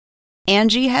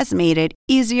Angie has made it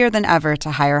easier than ever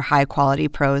to hire high-quality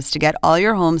pros to get all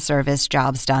your home service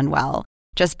jobs done well.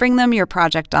 Just bring them your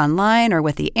project online or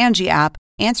with the Angie app,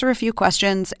 answer a few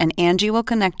questions, and Angie will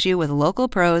connect you with local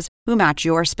pros who match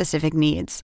your specific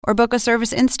needs. Or book a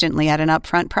service instantly at an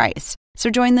upfront price. So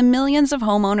join the millions of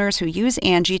homeowners who use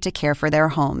Angie to care for their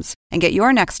homes and get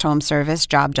your next home service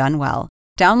job done well.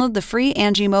 Download the free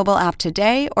Angie mobile app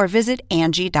today or visit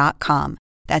Angie.com.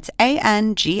 That's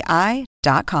ANGI.com.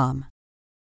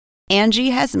 Angie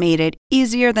has made it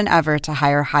easier than ever to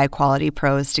hire high-quality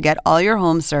pros to get all your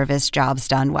home service jobs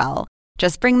done well.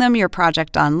 Just bring them your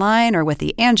project online or with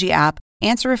the Angie app,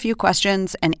 answer a few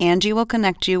questions, and Angie will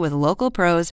connect you with local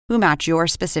pros who match your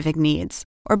specific needs.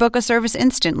 Or book a service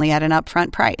instantly at an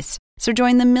upfront price. So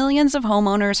join the millions of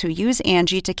homeowners who use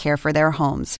Angie to care for their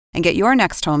homes and get your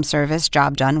next home service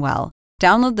job done well.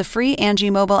 Download the free Angie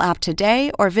mobile app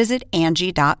today or visit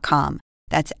Angie.com.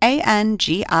 That's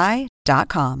ANGI.com.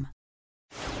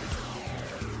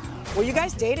 Were you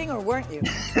guys dating or weren't you?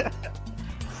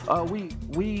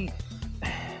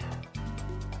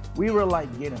 We were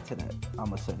like getting to that,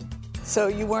 I'ma say. So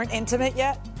you weren't intimate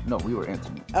yet? No, we were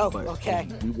intimate. Oh, okay.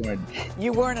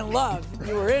 You weren't in love.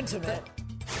 You were intimate.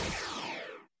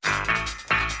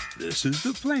 This is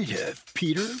the plaintiff,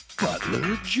 Peter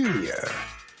Butler Jr.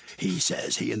 He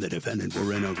says he and the defendant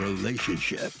were in a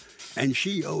relationship, and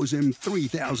she owes him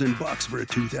 $3,000 for a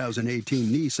 2018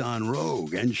 Nissan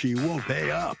Rogue, and she won't pay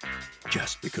up.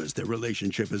 Just because their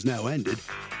relationship has now ended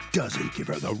doesn't give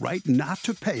her the right not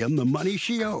to pay him the money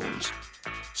she owes.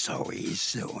 So he's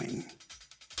suing.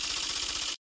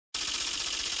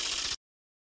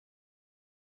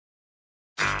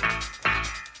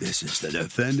 This is the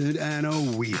defendant, Anna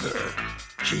Weaver.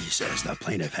 She says the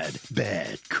plaintiff had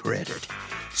bad credit,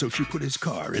 so she put his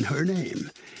car in her name.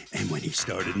 And when he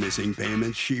started missing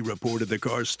payments, she reported the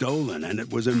car stolen and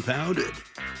it was impounded.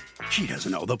 She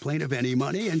doesn't owe the plaintiff any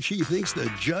money, and she thinks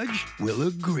the judge will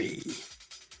agree.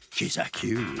 She's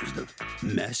accused of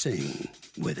messing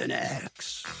with an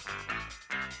ex.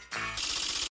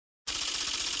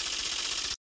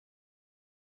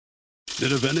 The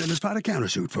defendant has filed a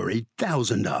countersuit for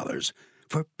 $8,000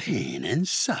 for pain and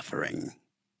suffering.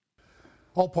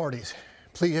 All parties,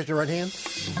 please raise your right hand.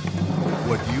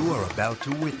 What you are about to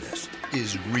witness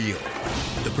is real.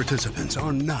 The participants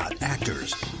are not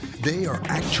actors. They are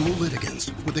actual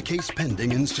litigants with a case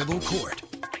pending in civil court.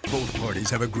 Both parties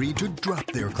have agreed to drop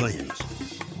their claims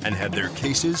and have their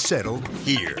cases settled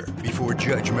here before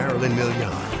Judge Marilyn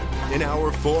Milian in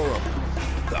our forum,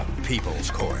 the People's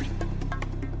Court.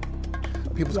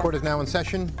 People's Court is now in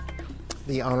session.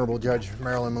 The Honorable Judge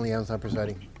Marilyn Milian is now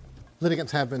presiding.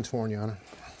 Litigants have been sworn, Your Honor.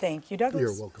 Thank you, Douglas.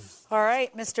 You're welcome. All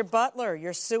right, Mr. Butler,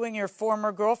 you're suing your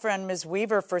former girlfriend, Ms.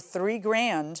 Weaver, for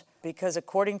 $3,000 because,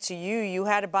 according to you, you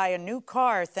had to buy a new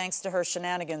car thanks to her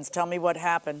shenanigans. Tell me what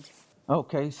happened.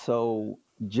 Okay, so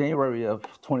January of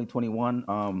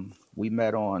 2021, we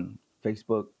met on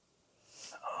Facebook,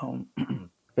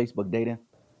 Facebook dating,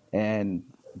 and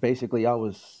basically I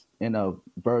was in a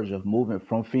verge of moving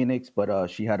from Phoenix, but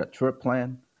she had a trip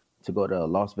planned to go to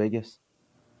Las Vegas.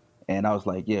 And I was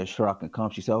like, yeah, sure, I can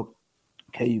come. She said,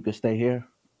 okay, you can stay here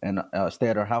and stay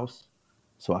at her house.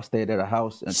 So I stayed at her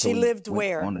house. Until she lived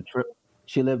where? On the trip.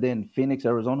 She lived in Phoenix,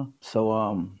 Arizona.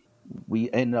 So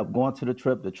we ended up going to the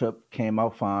trip. The trip came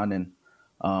out fine. And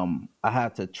I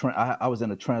had to, I was in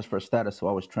a transfer status, so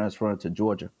I was transferring to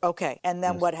Georgia. Okay, and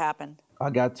then what happened? I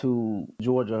got to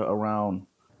Georgia around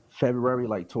February,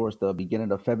 like towards the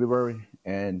beginning of February,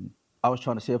 and I was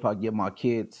trying to see if I get my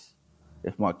kids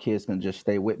can just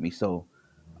stay with me. So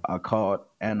I called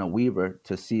Anna Weaver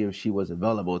to see if she was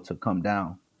available to come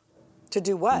down. To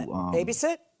do what?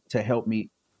 Babysit? To help me.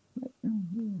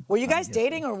 Were you guys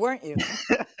dating or weren't you?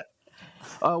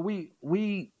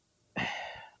 We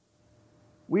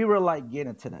were like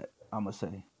getting to that, I'm gonna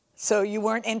say. So you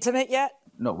weren't intimate yet?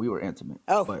 No, we were intimate.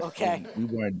 Oh, okay. We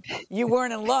weren't. You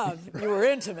weren't in love. You were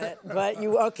intimate, but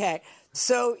okay.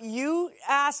 So you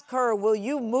asked her, will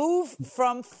you move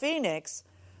from Phoenix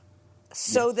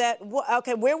so that,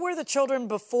 okay, where were the children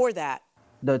before that?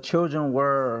 The children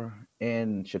were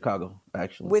in Chicago,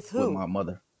 actually. With who? With my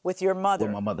mother. With your mother?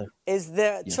 With my mother. Is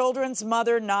the children's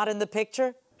mother not in the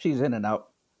picture? She's in and out.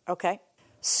 Okay.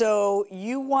 So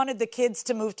you wanted the kids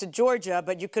to move to Georgia,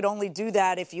 but you could only do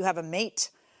that if you have a mate.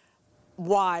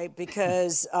 Why?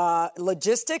 Because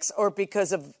logistics or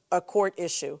because of a court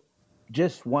issue?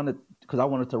 Just wanted, because I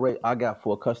wanted to raise, I got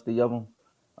full custody of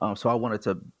them. So I wanted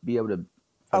to be able to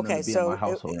Okay, be so in my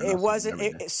household it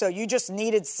wasn't, so you just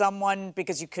needed someone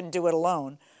because you couldn't do it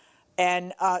alone.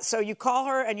 And so you call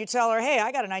her and you tell her, hey,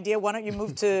 I got an idea. Why don't you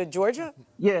move to Georgia?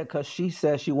 Yeah, because she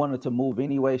said she wanted to move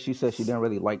anyway. She said she didn't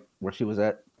really like where she was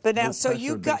at. But now, No so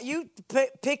you pressure,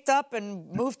 picked up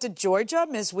and moved to Georgia,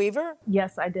 Ms. Weaver?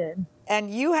 Yes, I did. And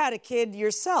you had a kid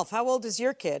yourself. How old is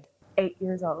your kid? 8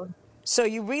 years old. So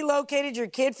you relocated your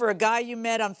kid for a guy you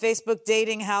met on Facebook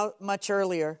dating how much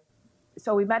earlier?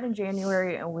 So we met in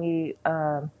January, and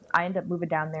I ended up moving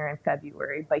down there in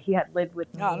February, but he had lived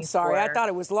with me. Oh, I'm sorry. I thought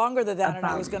it was longer than that, and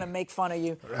I was going to make fun of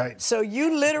you. Right. So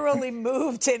you literally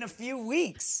moved in a few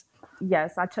weeks.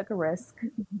 Yes, I took a risk.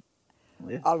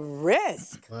 A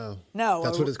risk? Wow. No.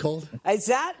 That's what it's called? Is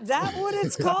that what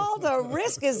it's called? A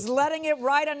risk is letting it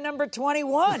ride on number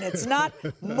 21. It's not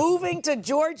moving to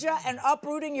Georgia and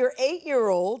uprooting your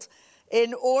 8-year-old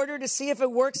in order to see if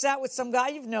it works out with some guy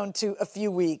you've known to a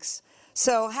few weeks.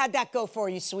 So how'd that go for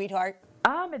you, sweetheart?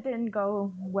 It didn't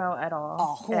go well at all.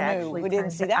 Oh, who knew? We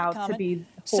didn't see that coming.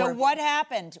 So what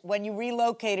happened when you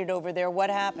relocated over there?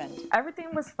 What happened?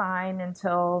 Everything was fine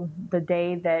until the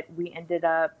day that we ended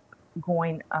up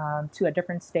going to a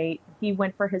different state. He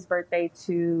went for his birthday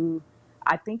to,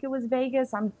 I think it was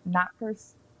Vegas. I'm not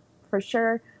for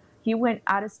sure. He went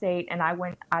out of state, and I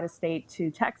went out of state to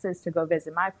Texas to go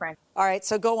visit my friend. All right,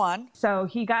 so go on. So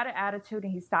he got an attitude,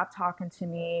 and he stopped talking to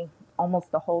me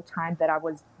almost the whole time that I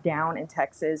was down in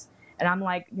Texas. And I'm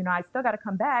like, I still got to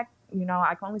come back.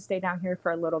 I can only stay down here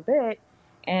for a little bit.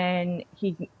 And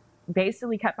he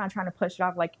basically kept on trying to push it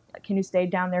off, like, can you stay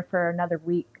down there for another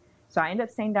week? So I ended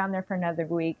up staying down there for another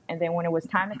week. And then when it was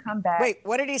time to come back. Wait,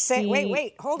 what did he say?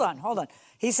 Wait, hold on.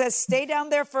 He says stay down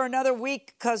there for another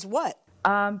week because what?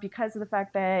 Because of the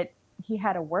fact that he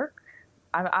had to work.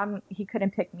 He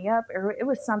couldn't pick me up. It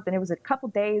was something. It was a couple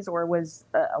days or it was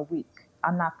a week.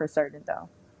 I'm not for certain, though.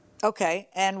 Okay.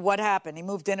 And what happened? He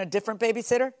moved in a different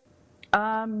babysitter?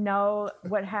 No.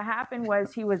 What happened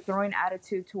was he was throwing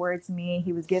attitude towards me.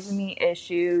 He was giving me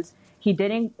issues. He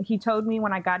told me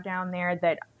when I got down there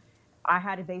that I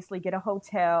had to basically get a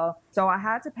hotel. So I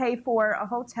had to pay for a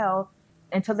hotel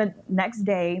until the next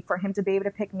day for him to be able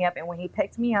to pick me up. And when he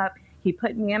picked me up, he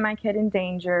put me and my kid in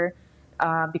danger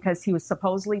because he was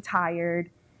supposedly tired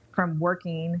from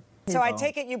working. So I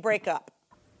take it you break up.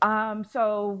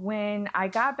 So when I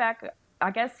got back,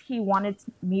 I guess he wanted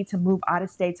me to move out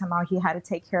of state somehow. He had to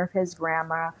take care of his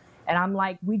grandma. And I'm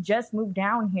like, we just moved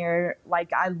down here.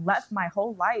 Like, I left my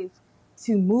whole life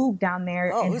to move down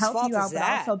there and help you out, but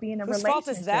also be in a relationship. Whose fault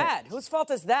is that? Whose fault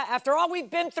is that? After all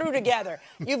we've been through together,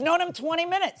 you've known him 20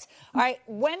 minutes. All right,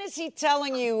 when is he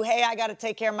telling you, hey, I got to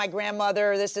take care of my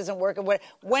grandmother, this isn't working?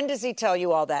 When does he tell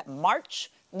you all that? March?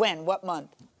 When? What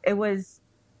month? It was...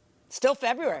 Still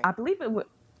February. I believe it was...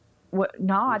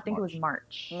 No, I think it was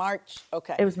March. March,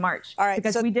 okay. It was March. All right.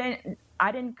 Because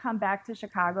I didn't come back to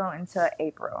Chicago until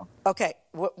April. Okay.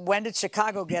 When did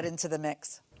Chicago get into the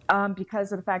mix?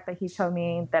 Because of the fact that he told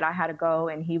me that I had to go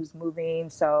and he was moving,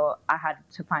 so I had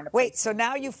to find a place. Wait, so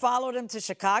now you followed him to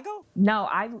Chicago? No,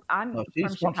 I'm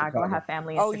from Chicago. I have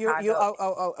family in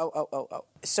Chicago.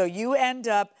 So you end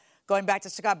up going back to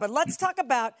Chicago. But let's talk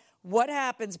about what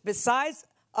happens besides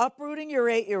uprooting your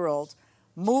 8-year-old,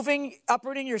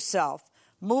 uprooting yourself,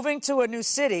 moving to a new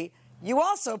city. You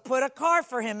also put a car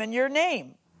for him in your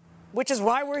name, which is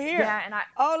why we're here. Yeah,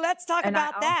 let's talk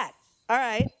about that. All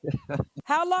right.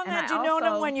 How long had you known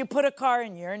him when you put a car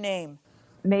in your name?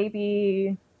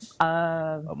 Maybe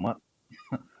a month.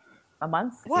 A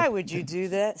month. Why would you do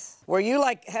this? Were you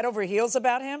like head over heels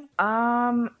about him?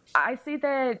 I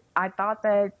thought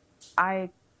that I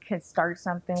could start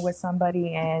something with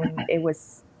somebody and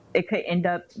it could end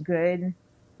up good,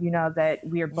 that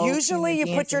we are both. Usually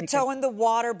you put your toe in the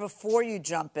water before you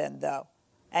jump in, though.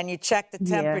 And you check the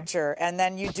temperature, and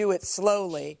then you do it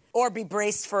slowly, or be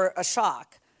braced for a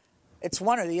shock. It's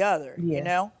one or the other,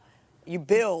 You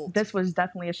build. This was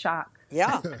definitely a shock.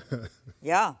 Yeah.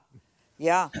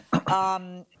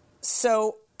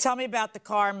 So tell me about the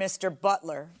car, Mr.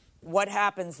 Butler. What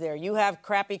happens there? You have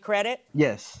crappy credit?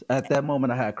 Yes. At that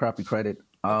moment, I had crappy credit.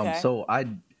 Okay. So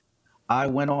I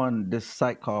went on this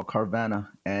site called Carvana,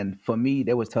 and for me,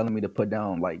 they was telling me to put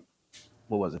down like,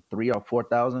 what was it, 3,000 or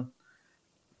 4,000?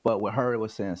 But with her, it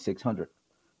was saying 600.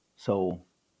 So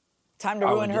time to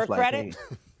ruin her credit?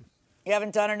 Hey. You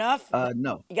haven't done enough?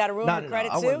 No. You got to ruin her credit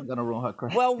too? I wasn't going to ruin her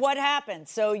credit. Well, what happened?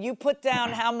 So you put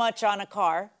down how much on a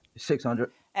car?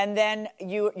 600. And then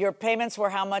your payments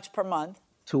were how much per month?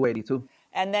 $282.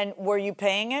 And then were you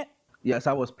paying it? Yes,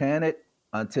 I was paying it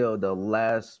until the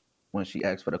last when she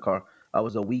asked for the car. I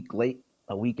was a week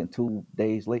and 2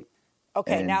 days late.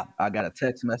 Okay, and now I got a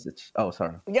text message. Oh,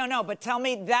 sorry. No, but tell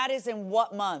me, that is in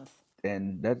what month?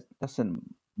 And that's in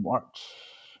March.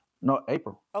 No,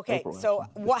 April. Okay, April, so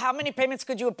how many payments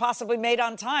could you have possibly made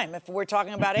on time if we're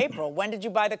talking about April? When did you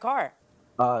buy the car?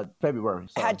 February.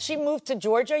 Sorry. Had she moved to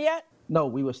Georgia yet? No,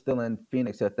 we were still in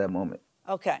Phoenix at that moment.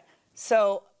 Okay,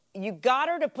 so you got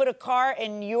her to put a car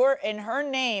in her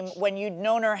name when you'd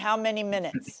known her how many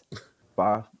minutes?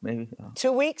 5, maybe.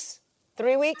 2 weeks?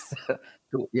 3 weeks?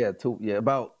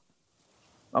 About,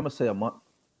 I'm gonna say a month.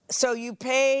 So you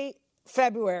pay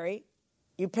February,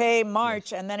 you pay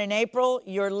March, and then in April,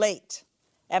 you're late.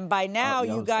 And by now,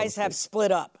 you guys have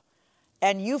split up.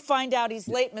 And you find out he's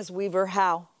late, Ms. Weaver,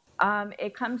 how?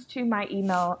 It comes to my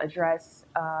email address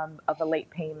of a late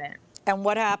payment. And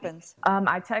what happens?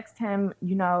 I text him,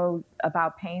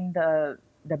 about paying the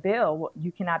bill.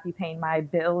 You cannot be paying my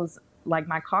bills like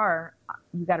my car.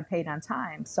 You got to pay it on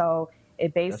time. So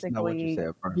it basically,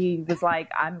 he was like,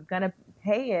 I'm going to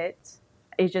pay it.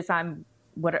 It's just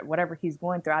whatever he's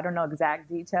going through. I don't know exact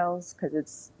details because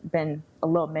it's been a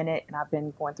little minute and I've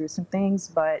been going through some things,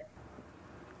 but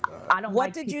I don't.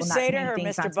 What did you say to her,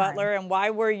 Mr. Butler, and why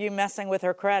were you messing with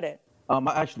her credit?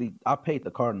 I paid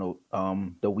the car note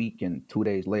the week and 2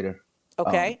 days later.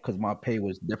 Okay. Because my pay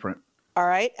was different. All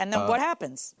right, and then what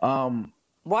happens?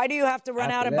 Why do you have to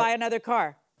run out and buy another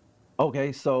car?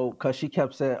 Okay, so because she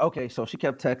kept saying, so she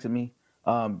kept texting me,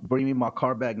 bring me my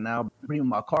car back now, bring me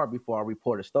my car before I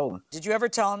report it stolen. Did you ever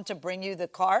tell him to bring you the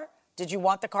car? Did you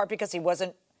want the car because he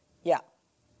wasn't? Yeah.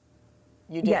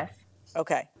 You did? Yes.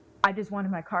 Okay. I just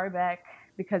wanted my car back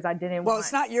because I didn't want... Well,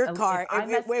 it's not your car.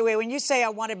 Wait. When you say I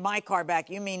wanted my car back,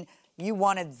 you mean you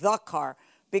wanted the car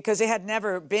because it had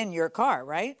never been your car,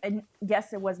 right? And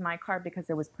yes, it was my car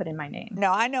because it was put in my name.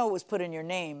 No, I know it was put in your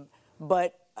name,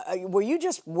 but were you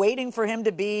just waiting for him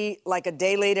to be like a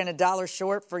day late and $1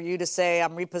 short for you to say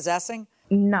I'm repossessing?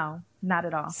 No, not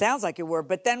at all. Sounds like you were.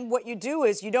 But then what you do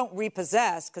is you don't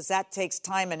repossess because that takes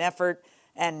time and effort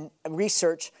and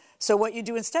research. So what you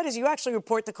do instead is you actually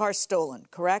report the car stolen,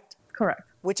 correct? Correct.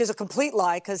 Which is a complete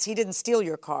lie because he didn't steal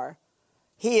your car.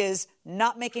 He is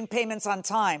not making payments on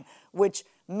time, which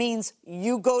means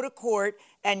you go to court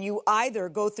and you either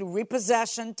go through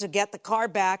repossession to get the car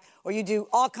back or you do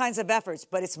all kinds of efforts.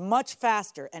 But it's much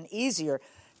faster and easier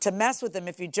to mess with him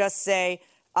if you just say,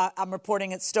 I'm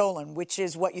reporting it stolen, which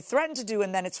is what you threatened to do,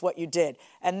 and then it's what you did.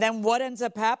 And then what ends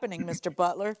up happening, Mr.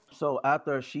 Butler? So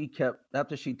after she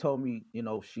told me,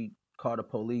 she called the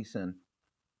police, and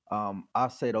I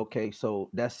said, okay. So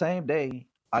that same day,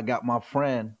 I got my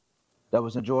friend that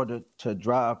was in Georgia to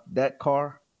drive that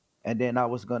car, and then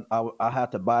I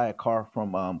had to buy a car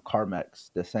from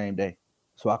CarMax the same day,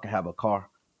 so I could have a car,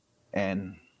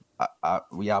 and.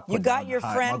 You got your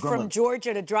friend from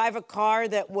Georgia to drive a car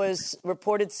that was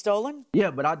reported stolen?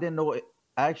 Yeah, but I didn't know it.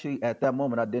 Actually, at that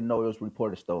moment, I didn't know it was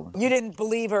reported stolen. You didn't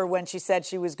believe her when she said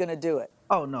she was going to do it?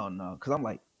 Oh, no. Because I'm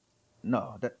like,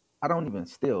 no, I don't even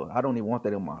steal. I don't even want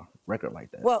that in my record like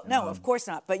that. Well, no, of course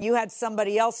not. But you had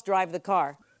somebody else drive the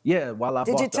car. Yeah, while I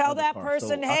Did bought you tell the that car.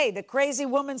 person, hey, the crazy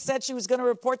woman said she was going to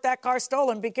report that car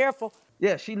stolen. Be careful.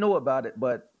 Yeah, she knew about it,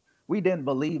 but we didn't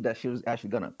believe that she was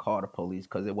actually going to call the police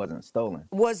because it wasn't stolen.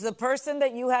 Was the person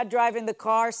that you had driving the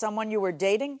car someone you were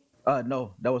dating?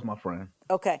 No, that was my friend.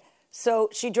 Okay. So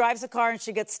she drives the car and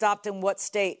she gets stopped in what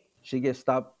state? She gets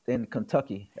stopped in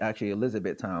Kentucky, actually,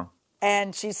 Elizabethtown.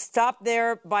 And she's stopped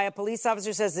there by a police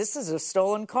officer who says, this is a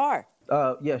stolen car.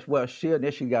 Yes, well, she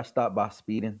initially got stopped by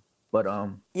speeding, but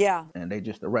yeah. And they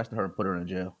just arrested her and put her in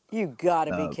jail. You got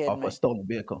to be kidding off me. A stolen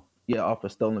vehicle. Yeah, off a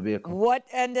stolen vehicle. What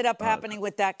ended up happening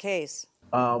with that case?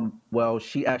 Well,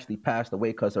 she actually passed away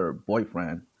because her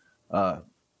boyfriend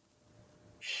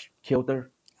killed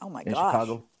her. Oh my in gosh.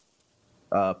 Chicago.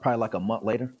 Probably like a month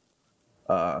later.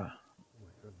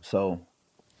 So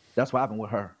that's what happened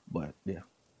with her. But yeah.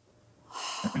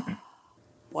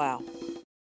 Wow.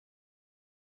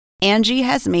 Angie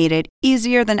has made it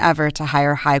easier than ever to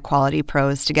hire high-quality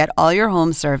pros to get all your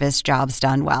home service jobs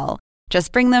done well.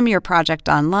 Just bring them your project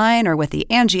online or with the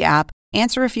Angie app,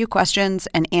 answer a few questions,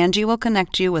 and Angie will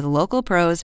connect you with local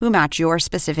pros who match your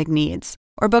specific needs.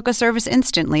 Or book a service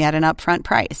instantly at an upfront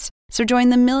price. So join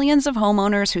the millions of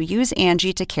homeowners who use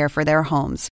Angie to care for their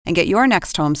homes and get your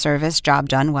next home service job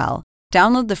done well.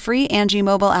 Download the free Angie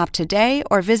mobile app today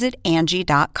or visit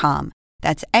Angie.com.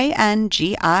 That's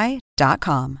ANGI.com.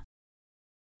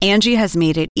 Angie has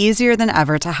made it easier than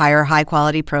ever to hire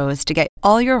high-quality pros to get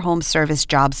all your home service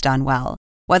jobs done well.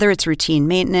 Whether it's routine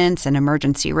maintenance, an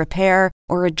emergency repair,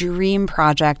 or a dream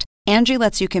project, Angie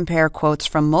lets you compare quotes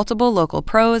from multiple local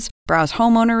pros, browse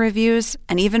homeowner reviews,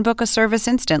 and even book a service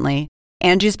instantly.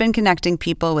 Angie's been connecting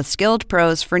people with skilled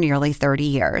pros for nearly 30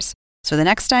 years. So the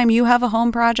next time you have a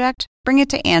home project, bring it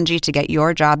to Angie to get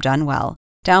your job done well.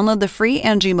 Download the free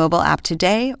Angie mobile app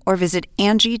today or visit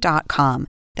Angie.com.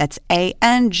 That's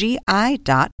ANGI.com.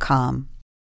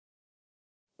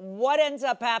 What ends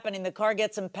up happening? The car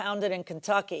gets impounded in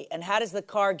Kentucky. And how does the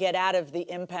car get out of the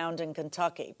impound in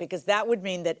Kentucky? Because that would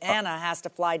mean that Anna has to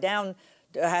fly down,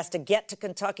 has to get to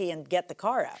Kentucky and get the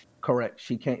car out. Correct.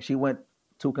 She went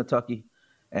to Kentucky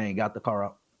and got the car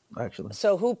out, actually.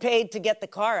 So who paid to get the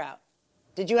car out?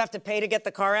 Did you have to pay to get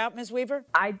the car out, Ms. Weaver?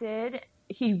 I did.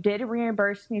 He did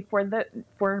reimburse me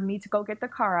for me to go get the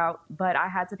car out, but I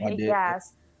had to pay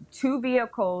gas, 2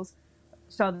 vehicles.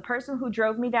 So the person who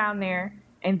drove me down there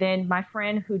and then my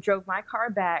friend who drove my car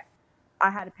back, I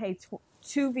had to pay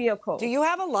 2 vehicles. Do you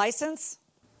have a license?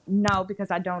 No,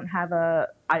 because I don't have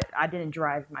I didn't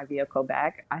drive my vehicle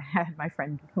back. I had my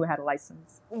friend who had a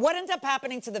license. What ended up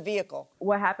happening to the vehicle?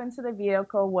 What happened to the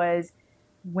vehicle was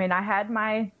when I had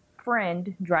my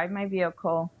friend drive my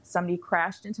vehicle, somebody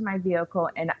crashed into my vehicle,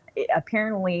 and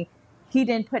apparently he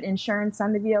didn't put insurance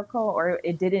on the vehicle, or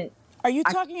it didn't. Are you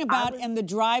talking about in the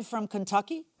drive from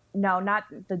Kentucky? No, not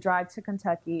the drive to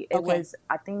Kentucky. It was,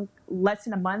 I think, less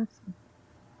than a month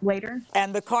later.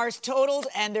 And the car's totaled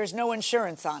and there's no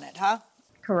insurance on it, huh?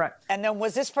 Correct. And then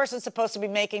was this person supposed to be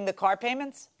making the car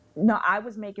payments? No, I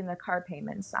was making the car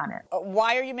payments on it.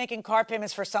 Why are you making car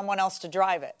payments for someone else to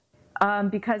drive it?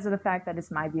 Because of the fact that it's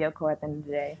my vehicle at the end of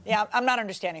the day. Yeah, I'm not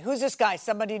understanding. Who's this guy?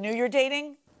 Somebody new you're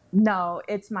dating? No,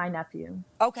 it's my nephew.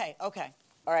 Okay. All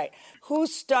right.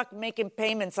 Who's stuck making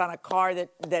payments on a car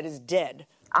that is dead?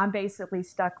 I'm basically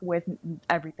stuck with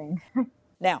everything.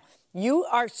 Now, you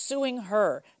are suing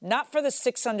her, not for the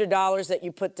 $600 that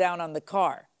you put down on the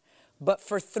car, but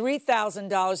for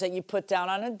 $3,000 that you put down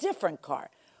on a different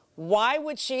car. Why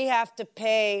would she have to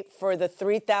pay for the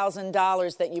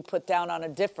 $3,000 that you put down on a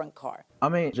different car? I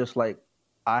mean, just like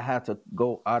I had to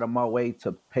go out of my way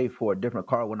to pay for a different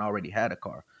car when I already had a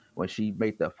car, when she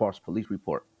made the false police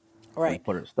report. Right.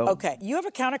 Put her stolen. Okay. You have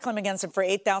a counterclaim against him for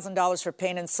 $8,000 for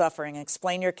pain and suffering.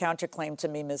 Explain your counterclaim to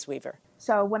me, Ms. Weaver.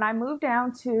 So when I moved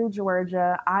down to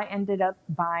Georgia, I ended up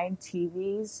buying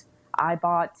TVs. I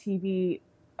bought TV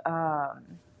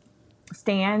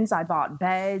stands. I bought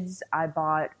beds. I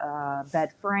bought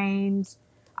bed frames.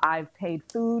 I've paid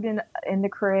food in the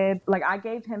crib. Like, I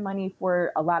gave him money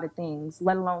for a lot of things,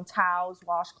 let alone towels,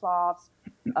 washcloths,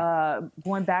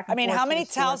 going back and forth. I mean, how many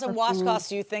towels and washcloths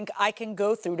do you think I can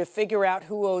go through to figure out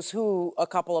who owes who a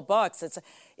couple of bucks?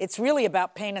 It's really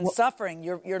about pain and suffering.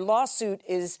 Your lawsuit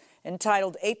is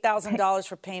entitled $8,000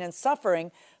 for pain and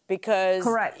suffering because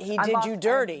he did you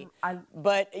dirty.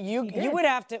 But you would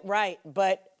have to, right,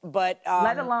 but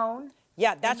let alone.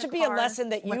 Yeah, that should be a lesson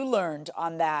that you learned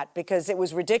on that, because it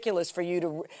was ridiculous for you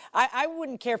to. I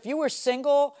wouldn't care if you were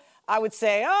single. I would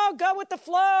say, go with the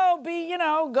flow.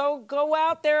 Go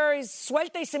out there.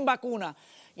 Suelte sin vacuna.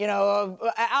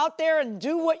 Out there and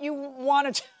do what you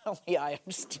want to do. Yeah, I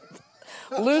understand.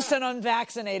 Loose and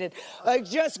unvaccinated.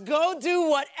 Just go do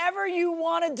whatever you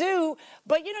want to do.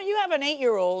 But, you have an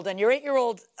 8-year-old, and your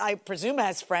 8-year-old, I presume,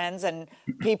 has friends and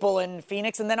people in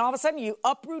Phoenix. And then all of a sudden you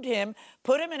uproot him,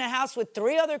 put him in a house with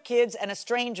 3 other kids and a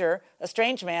strange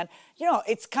man.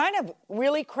 It's kind of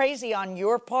really crazy on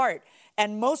your part.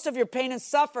 And most of your pain and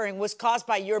suffering was caused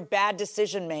by your bad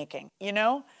decision making,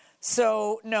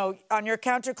 So, no, on your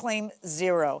counterclaim,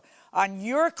 0. On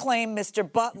your claim, Mr.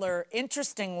 Butler,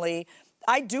 interestingly,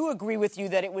 I do agree with you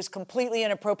that it was completely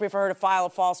inappropriate for her to file a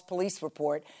false police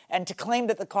report and to claim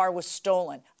that the car was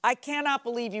stolen. I cannot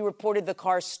believe you reported the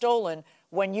car stolen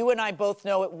when you and I both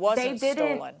know it wasn't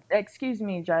stolen. Excuse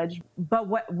me, Judge, but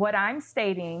what I'm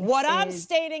stating I'm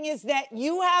stating is that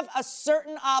you have a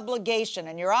certain obligation,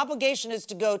 and your obligation is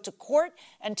to go to court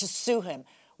and to sue him,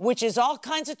 which is all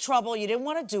kinds of trouble. You didn't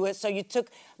want to do it, so you took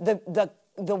the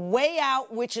way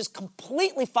out, which is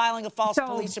completely filing a false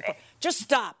police report. Just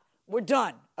stop. We're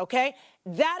done, okay?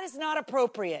 That is not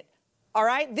appropriate, all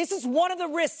right? This is one of the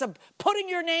risks of putting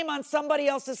your name on somebody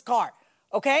else's car,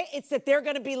 okay? It's that they're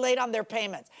going to be late on their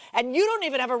payments. And you don't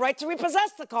even have a right to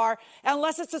repossess the car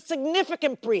unless it's a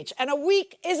significant breach. And a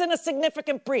week isn't a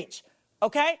significant breach,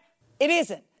 okay? It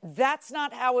isn't. That's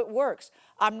not how it works.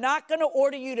 I'm not going to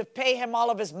order you to pay him all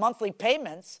of his monthly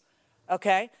payments,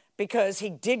 okay? Because he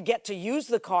did get to use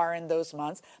the car in those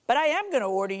months. But I am going to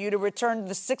order you to return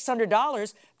the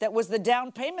 $600 that was the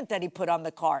down payment that he put on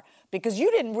the car, because you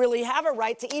didn't really have a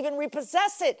right to even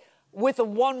repossess it with a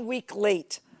 1 week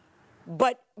late.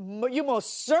 But you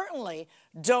most certainly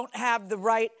don't have the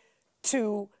right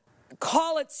to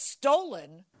call it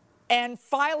stolen and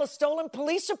file a stolen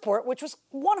police report, which was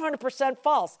 100%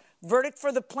 false. Verdict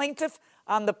for the plaintiff,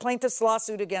 on the plaintiff's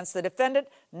lawsuit against the defendant,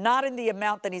 not in the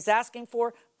amount that he's asking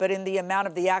for, but in the amount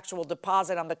of the actual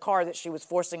deposit on the car that she was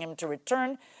forcing him to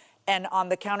return. And on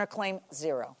the counterclaim,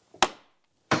 0.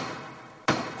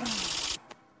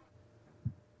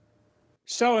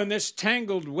 So in this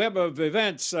tangled web of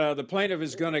events, the plaintiff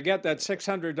is going to get that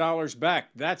 $600 back.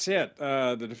 That's it.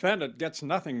 The defendant gets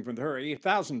nothing from her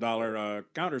 $8,000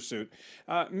 countersuit.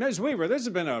 Ms. Weaver, this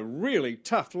has been a really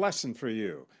tough lesson for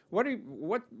you.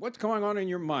 What's going on in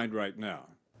your mind right now?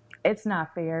 It's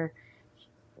not fair.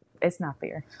 It's not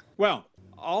fair. Well,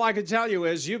 all I can tell you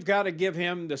is you've got to give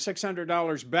him the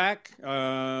 $600 back.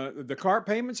 The car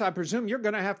payments, I presume you're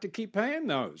going to have to keep paying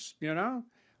those,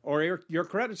 or your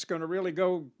credit's going to really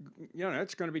go,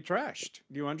 it's going to be trashed.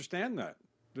 Do you understand that?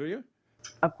 Do you?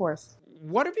 Of course.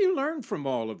 What have you learned from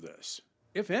all of this,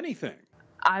 if anything?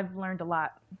 I've learned a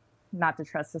lot not to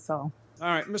trust us all. All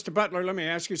right, Mr. Butler, let me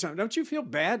ask you something. Don't you feel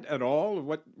bad at all of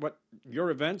what your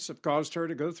events have caused her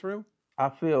to go through? I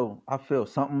feel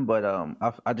something, but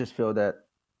I just feel that,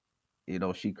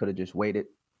 she could have just waited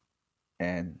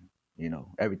and,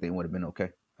 everything would have been okay.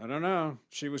 I don't know.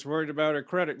 She was worried about her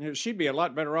credit. She'd be a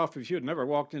lot better off if you had never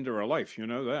walked into her life. You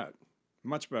know that.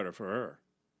 Much better for her.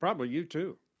 Probably you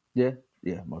too. Yeah,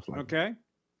 most likely. Okay?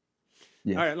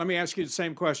 Yes. All right, let me ask you the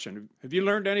same question. Have you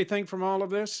learned anything from all of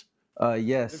this?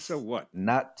 Yes. If so, what?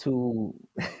 Not to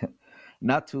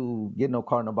get no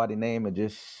car, nobody name, and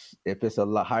just, if it's a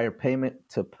lot higher payment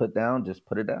to put down, just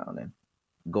put it down and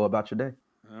go about your day.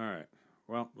 All right.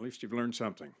 Well, at least you've learned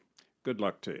something. Good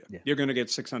luck to you. Yeah. You're going to get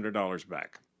 $600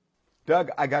 back.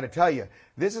 Doug, I got to tell you,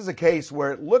 this is a case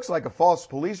where it looks like a false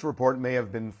police report may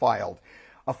have been filed.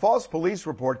 A false police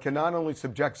report can not only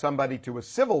subject somebody to a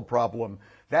civil problem,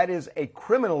 that is a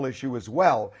criminal issue as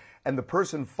well. And the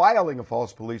person filing a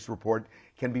false police report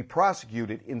can be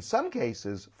prosecuted in some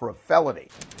cases for a felony.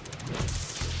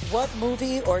 What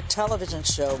movie or television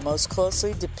show most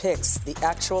closely depicts the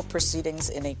actual proceedings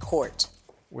in a court?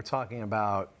 We're talking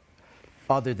about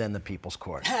Other Than the People's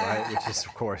Court, right? Which is,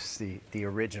 of course, the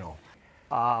original.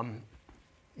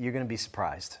 You're going to be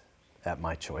surprised at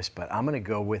my choice, but I'm going to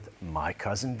go with My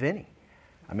Cousin Vinny.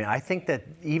 I mean, I think that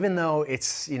even though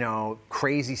it's,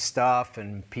 crazy stuff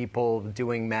and people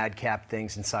doing madcap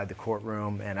things inside the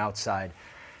courtroom and outside,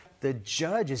 the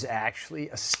judge is actually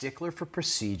a stickler for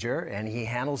procedure, and he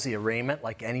handles the arraignment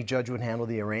like any judge would handle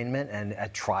the arraignment. And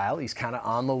at trial, he's kind of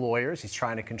on the lawyers. He's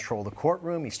trying to control the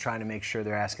courtroom. He's trying to make sure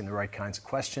they're asking the right kinds of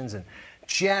questions and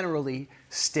generally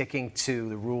sticking to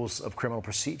the rules of criminal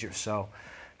procedure. So,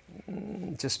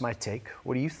 just my take.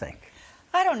 What do you think?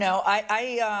 I don't know.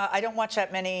 I don't watch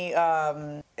that many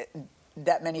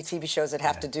TV shows that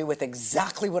have to do with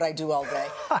exactly what I do all day.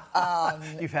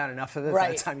 You've had enough of it right.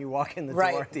 by the time you walk in the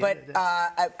right. door at the but end of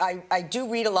the day. I do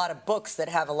read a lot of books that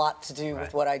have a lot to do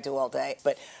with what I do all day.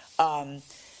 But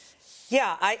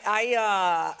yeah,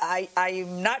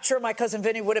 I'm not sure My Cousin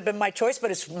Vinny would have been my choice, but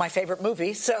it's my favorite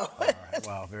movie. So. All right.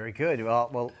 Well, very good.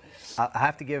 Well, I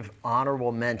have to give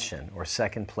honorable mention or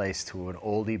second place to an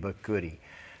oldie but goodie.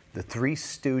 The Three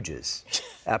Stooges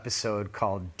episode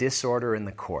called Disorder in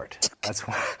the Court.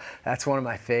 That's one of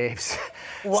my faves.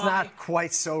 Why? It's not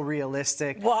quite so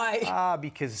realistic. Why?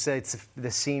 Because it's the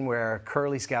scene where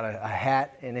Curly's got a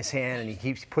hat in his hand, and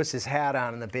he puts his hat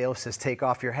on, and the bailiff says, "Take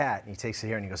off your hat." And he takes it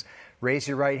here, and he goes, "Raise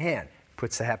your right hand."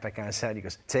 Puts the hat back on his head. He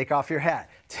goes, "Take off your hat."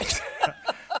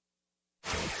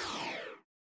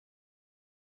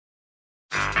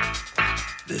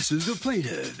 This is the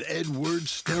plaintiff, Edward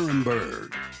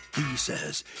Sterenberg. He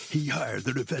says he hired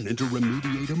the defendant to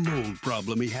remediate a mold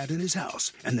problem he had in his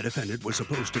house, and the defendant was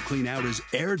supposed to clean out his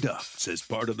air ducts as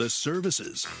part of the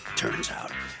services. Turns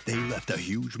out they left a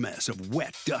huge mess of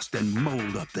wet dust and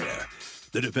mold up there.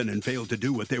 The defendant failed to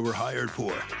do what they were hired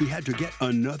for. He had to get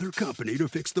another company to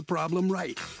fix the problem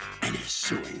right, and is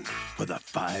suing for the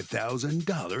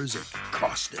 $5,000 it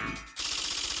cost him.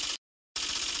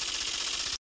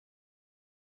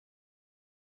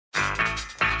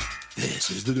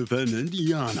 This is the defendant,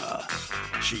 Yana.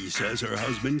 She says her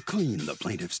husband cleaned the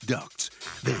plaintiff's ducts.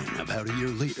 Then, about a year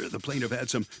later, the plaintiff had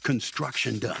some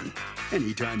construction done.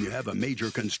 Anytime you have a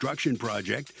major construction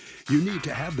project, you need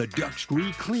to have the ducts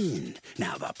re-cleaned.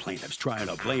 Now the plaintiff's trying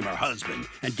to blame her husband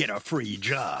and get a free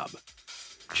job.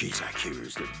 She's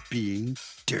accused of being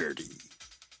dirty.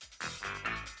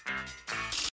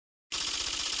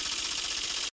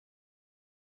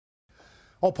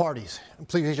 All parties,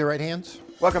 please raise your right hands.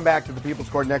 Welcome back to the People's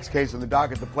Court. Next case on the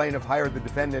docket. The plaintiff hired the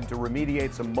defendant to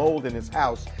remediate some mold in his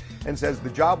house and says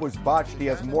the job was botched. He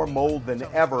has more mold than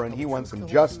ever and he wants some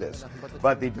justice.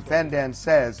 But the defendant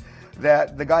says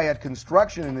that the guy had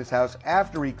construction in his house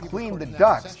after he cleaned the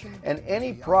ducts, and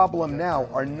any problem now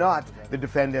are not the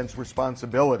defendant's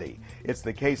responsibility. It's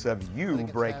the case of you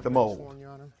break the mold.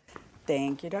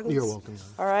 Thank you, Douglas. You're welcome.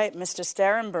 All right, Mr.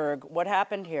 Sterenberg, what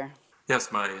happened here?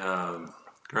 Yes, my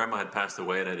grandma had passed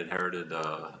away, and I'd inherited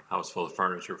a house full of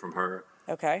furniture from her.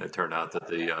 Okay. It turned out that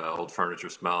the old furniture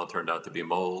smell turned out to be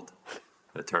mold.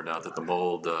 It turned out that the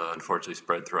mold unfortunately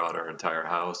spread throughout our entire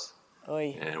house.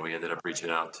 Oy. And we ended up reaching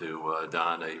out to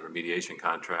Don, a remediation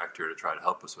contractor, to try to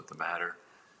help us with the matter.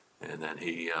 And then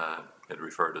he had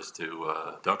referred us to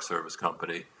a duct service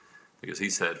company because he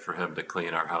said for him to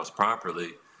clean our house properly,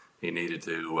 he needed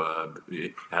to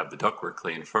have the ductwork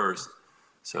cleaned first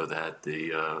so that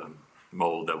the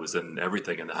mold that was in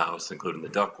everything in the house, including the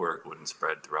ductwork, wouldn't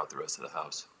spread throughout the rest of the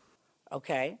house.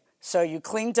 Okay. So you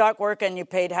cleaned ductwork and you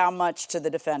paid how much to the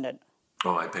defendant?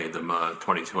 Oh, I paid them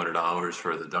 $2,200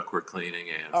 for the ductwork cleaning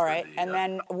and. All right, and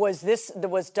then was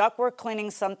ductwork cleaning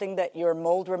something that your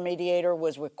mold remediator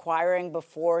was requiring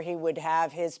before he would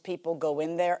have his people go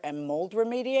in there and mold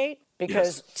remediate?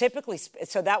 Because typically,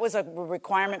 so that was a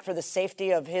requirement for the safety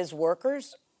of his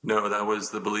workers? No,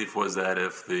 the belief was that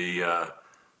if the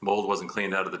mold wasn't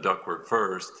cleaned out of the ductwork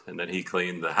first, and then he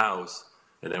cleaned the house,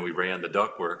 and then we ran the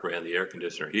ductwork, ran the air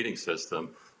conditioner heating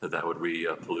system, that would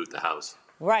pollute the house.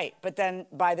 Right, but then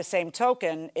by the same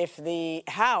token, if the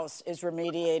house is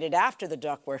remediated after the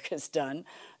ductwork is done,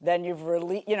 then you've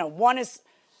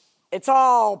it's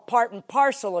all part and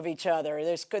parcel of each other.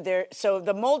 So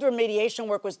the mold remediation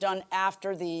work was done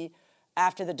after the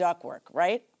ductwork,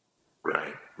 right?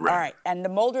 Right. All right, and the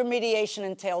mold remediation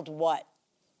entailed what?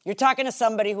 You're talking to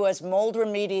somebody who has mold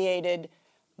remediated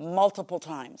multiple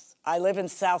times. I live in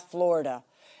South Florida.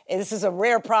 This is a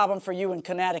rare problem for you in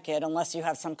Connecticut unless you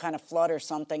have some kind of flood or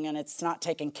something and it's not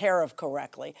taken care of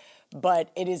correctly. But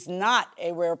it is not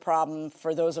a rare problem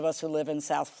for those of us who live in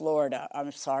South Florida,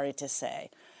 I'm sorry to say.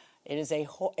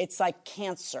 It's like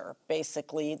cancer,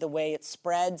 basically, the way it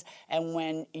spreads. And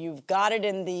when you've got it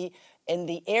in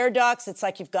the air ducts, it's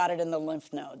like you've got it in the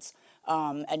lymph nodes,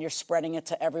 and you're spreading it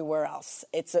to everywhere else.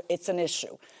 It's an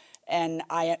issue, and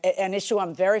an issue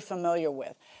I'm very familiar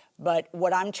with. But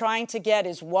what I'm trying to get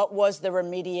is what was the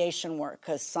remediation work?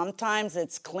 Because sometimes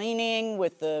it's cleaning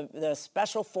with the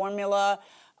special formula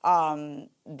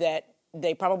that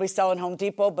they probably sell in Home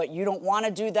Depot, but you don't want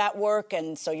to do that work,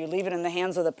 and so you leave it in the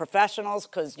hands of the professionals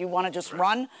because you want to just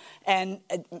run. And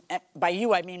by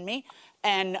you, I mean me.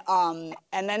 And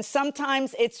then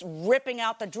sometimes it's ripping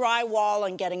out the drywall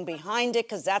and getting behind it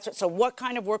because that's what. So what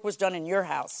kind of work was done in your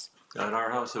house? In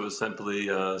our house, it was simply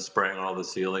spraying all the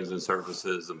ceilings and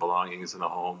surfaces and belongings in the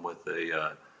home with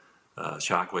a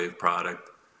Shockwave product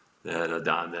that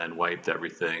Don then wiped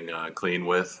everything clean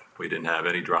with. We didn't have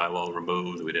any drywall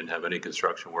removed. We didn't have any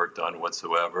construction work done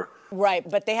whatsoever. Right,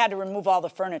 but they had to remove all the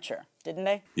furniture, didn't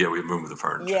they? Yeah, we removed the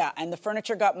furniture. Yeah, and the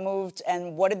furniture got moved.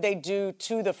 And what did they do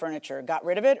to the furniture? Got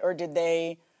rid of it, or did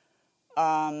they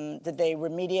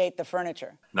remediate the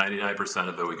furniture? 99%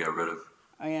 of it we got rid of.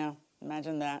 Oh, yeah,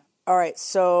 imagine that. All right,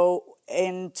 so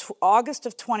in August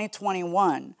of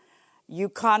 2021, you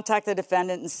contact the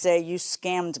defendant and say, you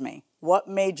scammed me. What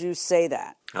made you say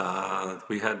that?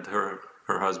 We had her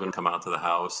husband come out to the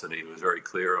house, and he was very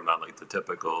clear. I'm not like the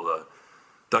typical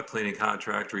duct cleaning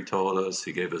contractor. He told us,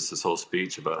 he gave us this whole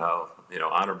speech about how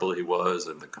honorable he was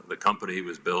and the company he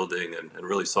was building, and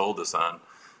really sold us on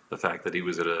the fact that he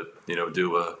was going to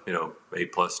do a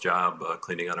A+ job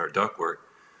cleaning on our ductwork.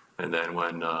 And then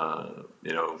when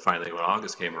finally when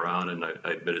August came around, and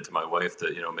I admitted to my wife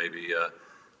that maybe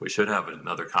we should have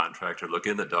another contractor look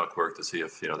in the ductwork to see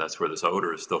if that's where this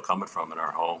odor is still coming from in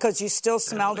our home. Because you still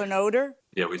smelled an odor?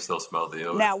 Yeah, we still smelled the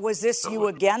odor. Now, was this you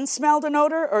again smelled an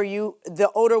odor, or the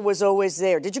odor was always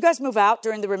there? Did you guys move out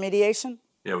during the remediation?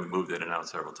 Yeah, we moved in and out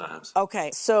several times.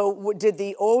 Okay, so did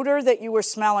the odor that you were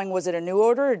smelling, was it a new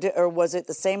odor, or was it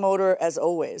the same odor as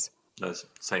always? That's the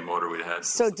same odor we had.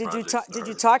 So did you talk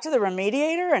to the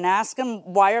remediator and ask him,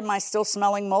 why am I still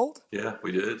smelling mold? Yeah,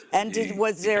 we did. And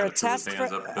was there a test for?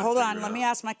 Hold on, let me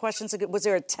ask my questions again. Was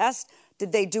there a test?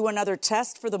 Did they do another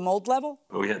test for the mold level?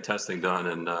 Well, we had testing done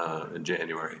in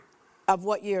January. Of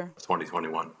what year?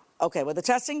 2021. Okay, well, the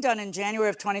testing done in January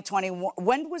of 2021.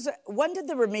 When did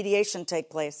the remediation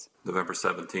take place? November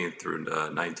 17th through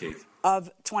 19th. Of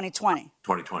 2020?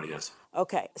 2020, yes.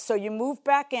 Okay, so you move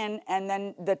back in, and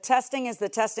then the testing is the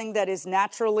testing that is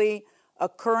naturally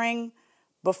occurring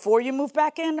before you move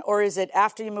back in, or is it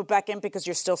after you move back in because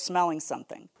you're still smelling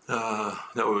something? No,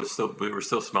 we were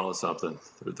still smelling something.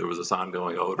 There was this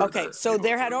ongoing odor. Okay, so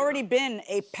there had already been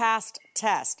a past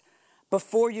test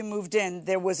before you moved in,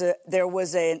 there was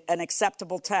an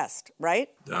acceptable test, right?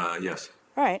 Yes.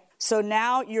 All right. So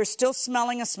now you're still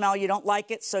smelling a smell. You don't like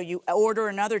it, so you order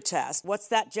another test. What's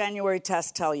that January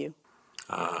test tell you?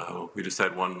 We just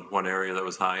had one area that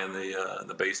was high in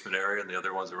the basement area, and the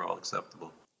other ones are all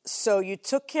acceptable. So you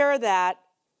took care of that,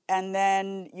 and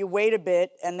then you wait a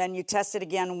bit, and then you test it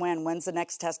again when? When's the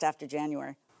next test after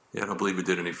January? Yeah, I don't believe we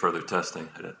did any further testing.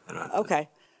 Okay.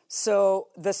 So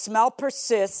the smell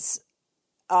persists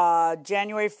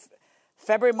January,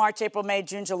 February, March, April, May,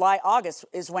 June, July, August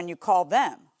is when you call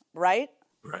them, right?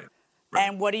 Right.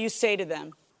 And what do you say to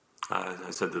them?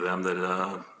 I said to them that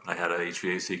I had a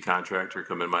HVAC contractor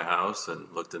come in my house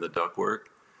and looked in the ductwork,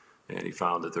 and he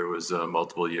found that there was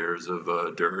multiple years of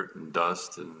dirt and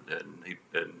dust and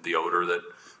the odor that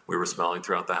we were smelling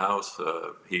throughout the house.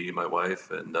 He, my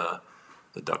wife, and the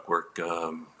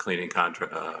ductwork cleaning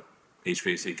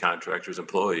HVAC contractor's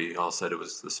employee all said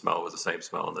the smell was the same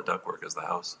smell in the ductwork as the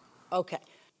house. Okay.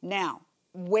 Now,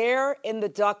 where in the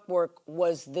ductwork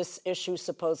was this issue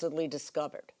supposedly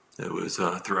discovered? It was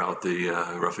throughout the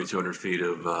roughly 200 feet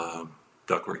of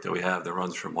ductwork that we have that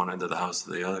runs from one end of the house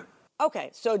to the other. Okay.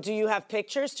 So do you have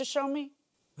pictures to show me?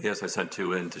 Yes, I sent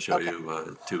two in to show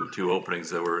you two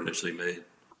openings that were initially made.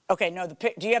 Okay. No.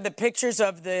 Do you have the pictures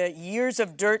of the years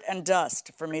of dirt and dust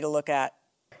for me to look at?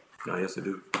 Yes, I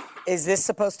do. Is this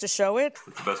supposed to show it?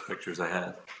 It's the best pictures I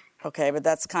have. Okay, but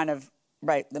that's kind of,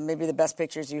 right, maybe the best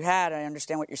pictures you had. I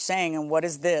understand what you're saying. And what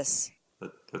is this?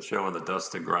 That's showing the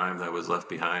dust and grime that was left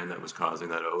behind that was causing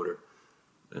that odor.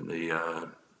 And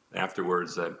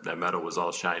afterwards, that metal was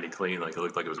all shiny clean, like it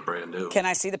looked like it was brand new. Can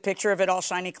I see the picture of it all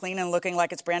shiny clean and looking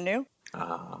like it's brand new?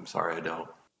 I'm sorry, I don't.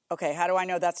 Okay, how do I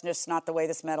know that's just not the way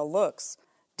this metal looks?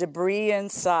 Debris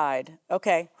inside.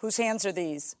 Okay, whose hands are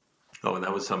these? Oh, and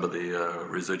that was some of the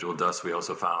residual dust we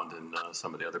also found in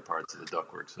some of the other parts of the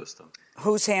ductwork system.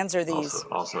 Whose hands are these?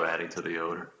 Also adding to the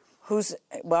odor. Whose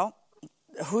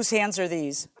hands are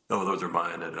these? Oh, those are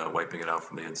mine, and wiping it out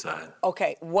from the inside.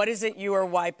 Okay, what is it you are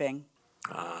wiping?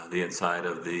 The inside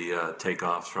of the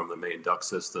takeoffs from the main duct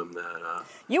system.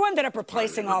 You ended up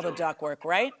replacing all the ductwork,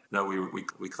 right? No,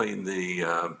 we cleaned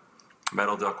the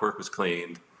metal ductwork was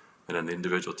cleaned. And then the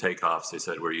individual takeoffs, they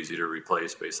said, were easy to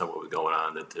replace based on what was going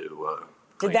on.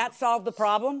 Did that solve the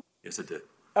problem? Yes, it did.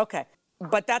 Okay.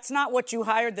 But that's not what you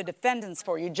hired the defendants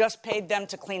for. You just paid them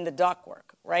to clean the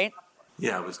ductwork, right?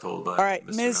 Yeah, I was told by All right,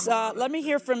 Mr. Ms. Let me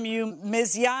hear from you.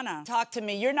 Ms. Yana, talk to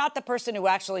me. You're not the person who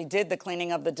actually did the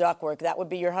cleaning of the ductwork. That would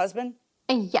be your husband?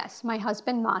 Yes, my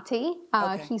husband, Mati.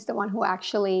 He's the one who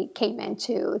actually came in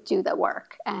to do the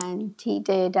work. And he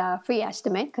did a free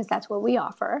estimate, because that's what we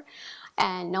offer.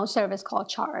 And no service call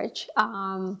charge.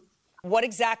 What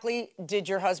exactly did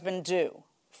your husband do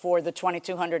for the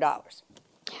 $2,200?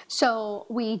 So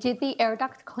we did the air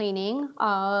duct cleaning.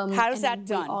 How is that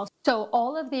done? So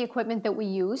all of the equipment that we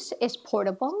use is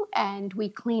portable, and we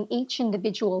clean each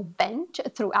individual vent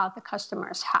throughout the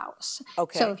customer's house.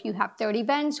 Okay. So if you have 30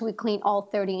 vents, we clean all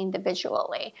 30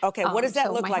 individually. Okay, what does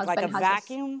that look like a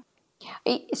vacuum?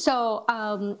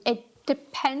 It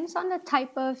depends on the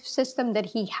type of system that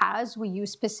he has. We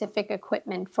use specific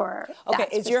equipment for Okay,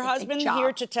 that is your husband job.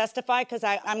 here to testify? Because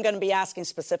I'm going to be asking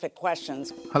specific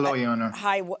questions. Hello, Your Honor.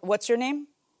 Hi, what's your name?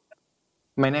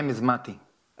 My name is Mati.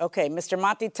 Okay, Mr.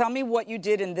 Mati, tell me what you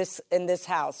did in this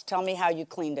house. Tell me how you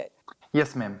cleaned it.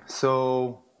 Yes, ma'am.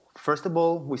 So, first of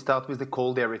all, we start with the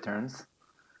cold air returns.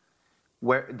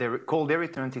 Where the cold air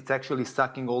returns, it's actually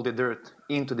sucking all the dirt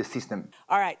into the system.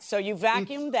 All right, so you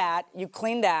vacuum that, you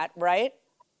clean that, right?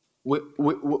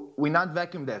 We not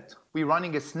vacuum that. We're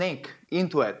running a snake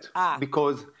into it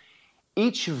because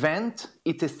each vent,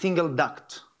 it's a single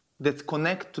duct that's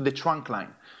connected to the trunk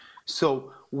line.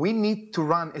 So we need to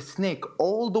run a snake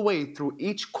all the way through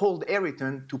each cold air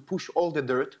return to push all the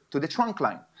dirt to the trunk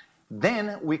line.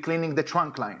 Then we're cleaning the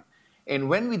trunk line. And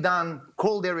when we done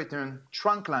cold air return,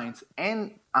 trunk lines,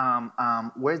 and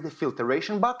where's the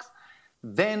filtration box,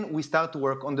 then we start to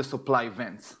work on the supply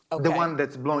vents, the one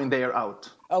that's blowing the air out.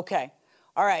 Okay.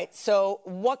 All right. So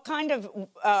what kind of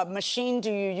machine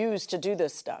do you use to do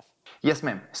this stuff? Yes,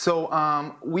 ma'am. So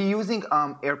we're using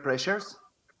air pressures,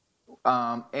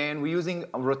 and we're using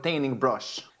a rotating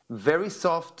brush. Very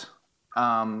soft,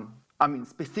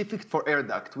 specific for air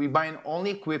duct. We're buying only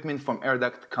equipment from air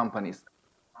duct companies.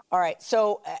 All right.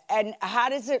 So, and how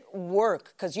does it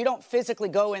work? Because you don't physically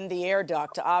go in the air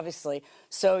duct, obviously.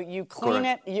 So you clean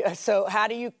it. So how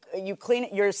do you clean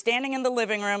it? You're standing in the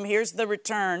living room. Here's the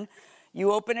return.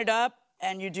 You open it up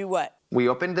and you do what? We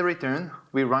open the return.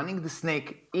 We're running the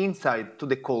snake inside to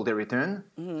the cold air return.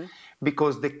 Mm-hmm.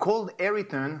 Because the cold air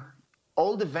return,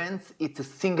 all the vents, it's a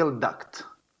single duct.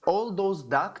 all those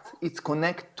ducts, it's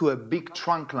connect to a big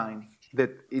trunk line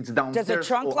that it's downstairs. Does a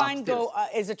trunk line upstairs.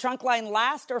 go? Is a trunk line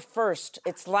last or first?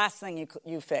 It's last thing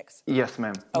you fix. Yes,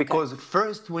 ma'am. Okay. Because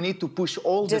first we need to push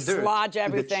all the dirt. Dislodge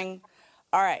everything.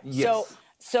 All right. Yes.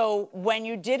 So when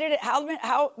you did it,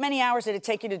 how many hours did it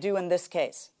take you to do in this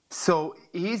case? So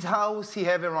his house, he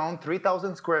have around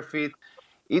 3,000 square feet.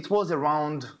 It was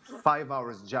around 5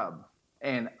 hours job.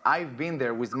 And I've been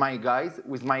there with my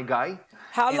guy.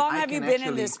 How long have you been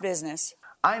in this business?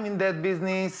 I'm in that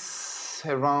business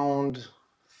around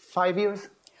 5 years.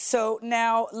 So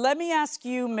now let me ask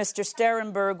you, Mr.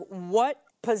 Sterenberg, what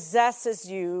possesses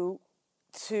you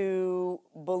to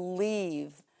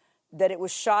believe that it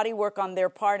was shoddy work on their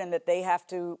part and that they have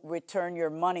to return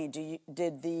your money?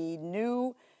 Did the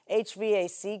new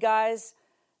HVAC guys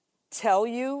tell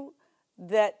you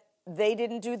that they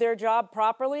didn't do their job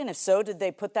properly? And if so, did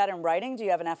they put that in writing? Do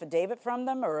you have an affidavit from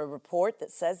them or a report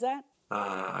that says that?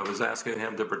 I was asking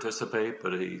him to participate,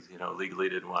 but he, legally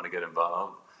didn't want to get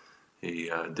involved.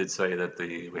 He did say that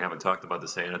we haven't talked about the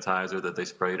sanitizer that they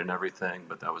sprayed and everything,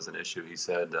 but that was an issue. He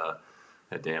said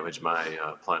it damaged my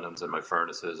plenums and my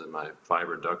furnaces and my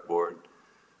fiber duct board.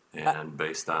 And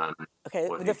based on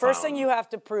the first thing you have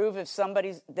to prove if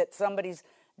somebody's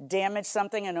damaged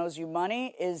something and owes you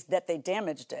money is that they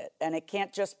damaged it. And it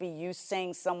can't just be you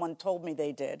saying someone told me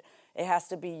they did. It has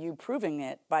to be you proving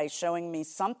it by showing me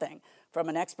something from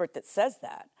an expert that says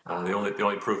that. The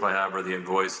only proof I have are the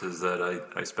invoices that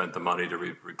I spent the money to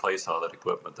replace all that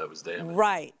equipment that was damaged.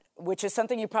 Right, which is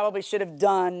something you probably should have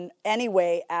done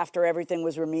anyway after everything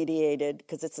was remediated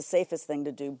because it's the safest thing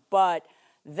to do. But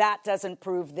that doesn't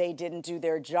prove they didn't do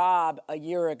their job a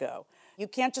year ago. You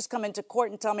can't just come into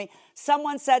court and tell me,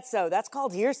 someone said so. That's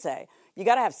called hearsay. You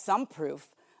got to have some proof.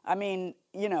 I mean,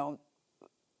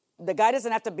 the guy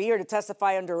doesn't have to be here to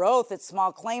testify under oath. It's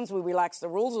small claims. We relax the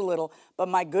rules a little. But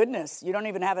my goodness, you don't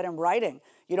even have it in writing.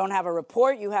 You don't have a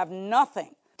report. You have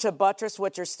nothing to buttress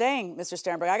what you're saying, Mr.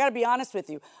 Sterenberg. I got to be honest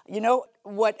with you. You know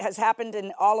what has happened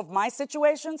in all of my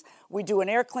situations? We do an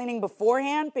air cleaning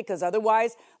beforehand because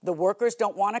otherwise the workers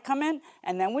don't want to come in.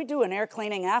 And then we do an air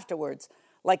cleaning afterwards.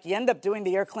 Like you end up doing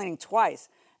the air cleaning twice.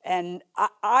 And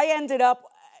I ended up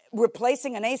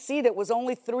replacing an AC that was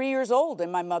only 3 years old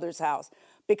in my mother's house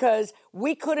because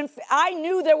we couldn't, I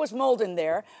knew there was mold in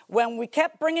there. When we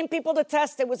kept bringing people to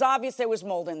test, it was obvious there was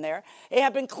mold in there. It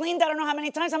had been cleaned, I don't know how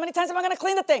many times. How many times am I going to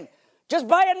clean the thing? Just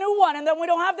buy a new one and then we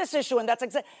don't have this issue. And that's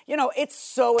it's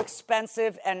so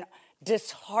expensive and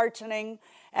disheartening.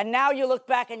 And now you look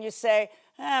back and you say,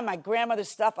 my grandmother's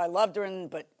stuff, I loved her,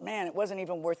 but man, it wasn't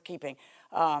even worth keeping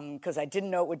because I didn't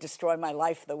know it would destroy my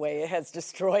life the way it has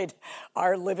destroyed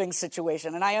our living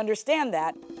situation. And I understand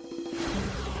that.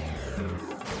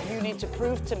 You need to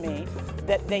prove to me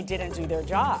that they didn't do their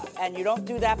job. And you don't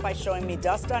do that by showing me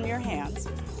dust on your hands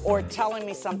or telling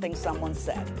me something someone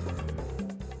said.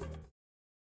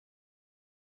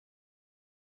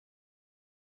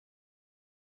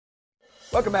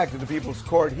 Welcome back to the People's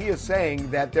Court. He is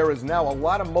saying that there is now a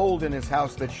lot of mold in his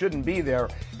house that shouldn't be there,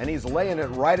 and he's laying it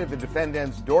right at the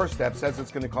defendant's doorstep, says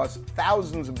it's going to cost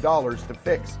thousands of dollars to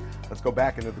fix. Let's go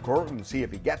back into the courtroom and see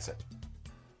if he gets it.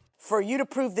 For you to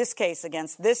prove this case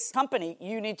against this company,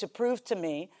 you need to prove to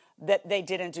me that they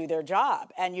didn't do their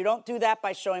job. And you don't do that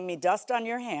by showing me dust on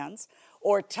your hands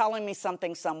or telling me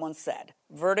something someone said.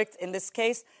 Verdict in this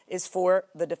case is for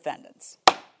the defendants.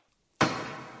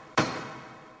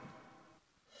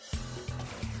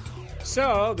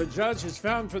 So the judge has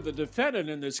found for the defendant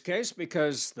in this case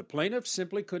because the plaintiff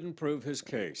simply couldn't prove his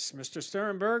case. Mr.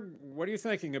 Sterenberg, what are you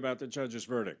thinking about the judge's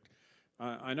verdict?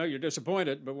 I know you're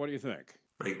disappointed, but what do you think?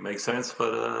 Makes sense,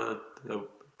 but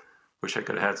wish I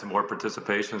could have had some more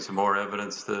participation, some more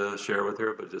evidence to share with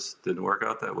her, but it just didn't work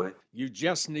out that way. You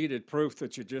just needed proof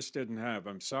that you just didn't have.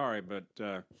 I'm sorry, but,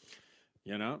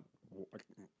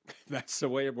 that's the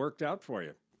way it worked out for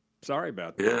you. Sorry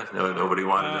about that. Yeah, nobody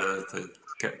wanted to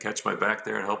catch my back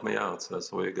there and help me out, so that's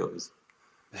the way it goes.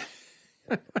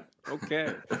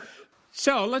 Okay.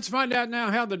 So let's find out now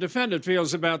how the defendant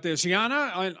feels about this.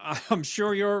 Yana, I'm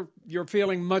sure you're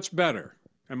feeling much better.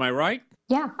 Am I right?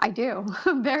 Yeah, I do.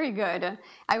 Very good.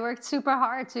 I worked super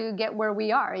hard to get where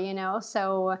we are,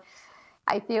 so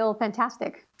I feel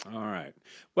fantastic. All right.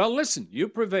 Well, listen, you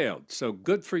prevailed, so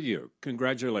good for you.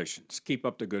 Congratulations. Keep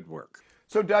up the good work.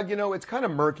 So, Doug, it's kind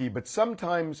of murky, but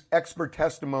sometimes expert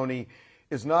testimony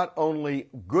is not only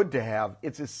good to have,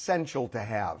 it's essential to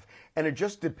have. And it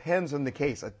just depends on the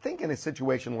case. I think in a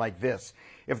situation like this,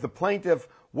 if the plaintiff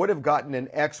would have gotten an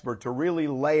expert to really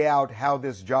lay out how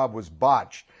this job was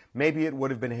botched, maybe it would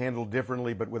have been handled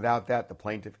differently, but without that, the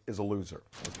plaintiff is a loser.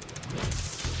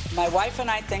 My wife and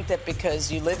I think that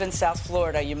because you live in South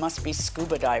Florida, you must be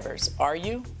scuba divers. Are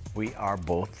you? We are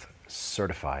both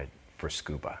certified for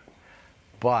scuba.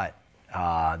 But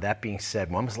that being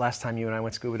said, when was the last time you and I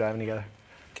went scuba diving together?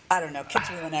 I don't know. Kids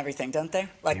ruin everything, don't they?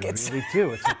 Like they really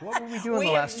do. It's like, what were we doing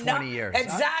the last 20 years?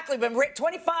 Exactly, but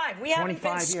 25. We haven't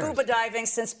been scuba diving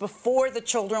since before the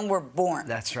children were born.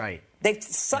 That's right. They've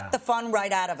sucked the fun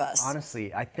right out of us.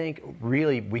 Honestly, I think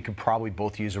really we could probably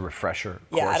both use a refresher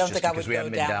course I don't think I would because we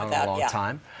haven't been down in a long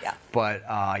time. Yeah. But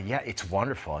it's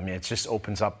wonderful. I mean, it just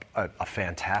opens up a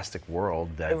fantastic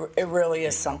world that it really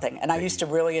is something. And I used to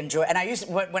really enjoy. And I used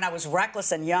when I was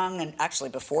reckless and young, and actually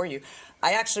before you,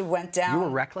 I actually went down. You were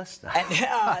reckless? And,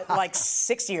 like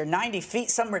 60 or 90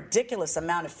 feet, some ridiculous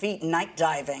amount of feet, night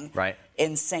diving. Right.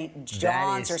 In St.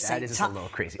 John's or St. That is a little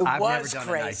crazy. It I've was never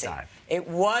done crazy. a night dive. It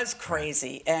was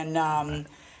crazy, and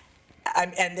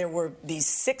and there were these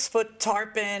 6-foot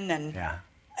tarpon, and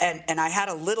I had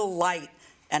a little light,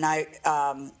 and I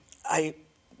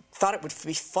thought it would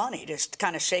be funny to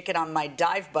kind of shake it on my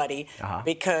dive buddy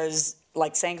because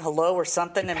like saying hello or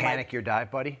something. And panic your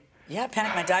dive buddy? Yeah,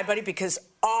 panic my dive buddy because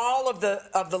all of the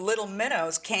little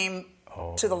minnows came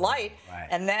to the light,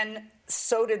 and then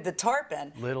so did the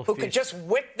tarpon, who could just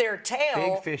whip their tail.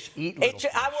 Big fish eat little fish.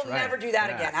 I will never do that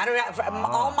again.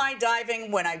 All my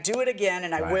diving, when I do it again,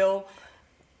 and I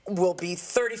will be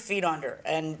 30 feet under,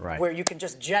 and where you can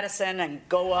just jettison and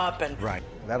go up. And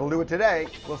That'll do it today.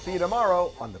 We'll see you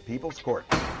tomorrow on the People's Court.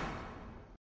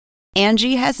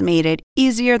 Angie has made it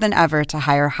easier than ever to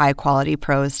hire high-quality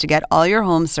pros to get all your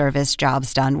home service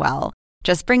jobs done well.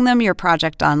 Just bring them your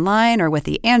project online or with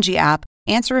the Angie app,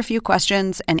 answer a few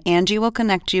questions, and Angie will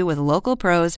connect you with local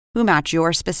pros who match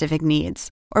your specific needs.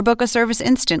 Or book a service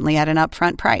instantly at an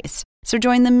upfront price. So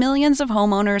join the millions of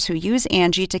homeowners who use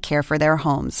Angie to care for their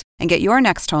homes and get your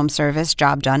next home service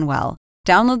job done well.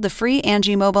 Download the free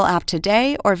Angie mobile app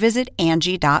today or visit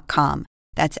Angie.com.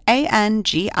 That's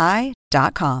ANGI.com.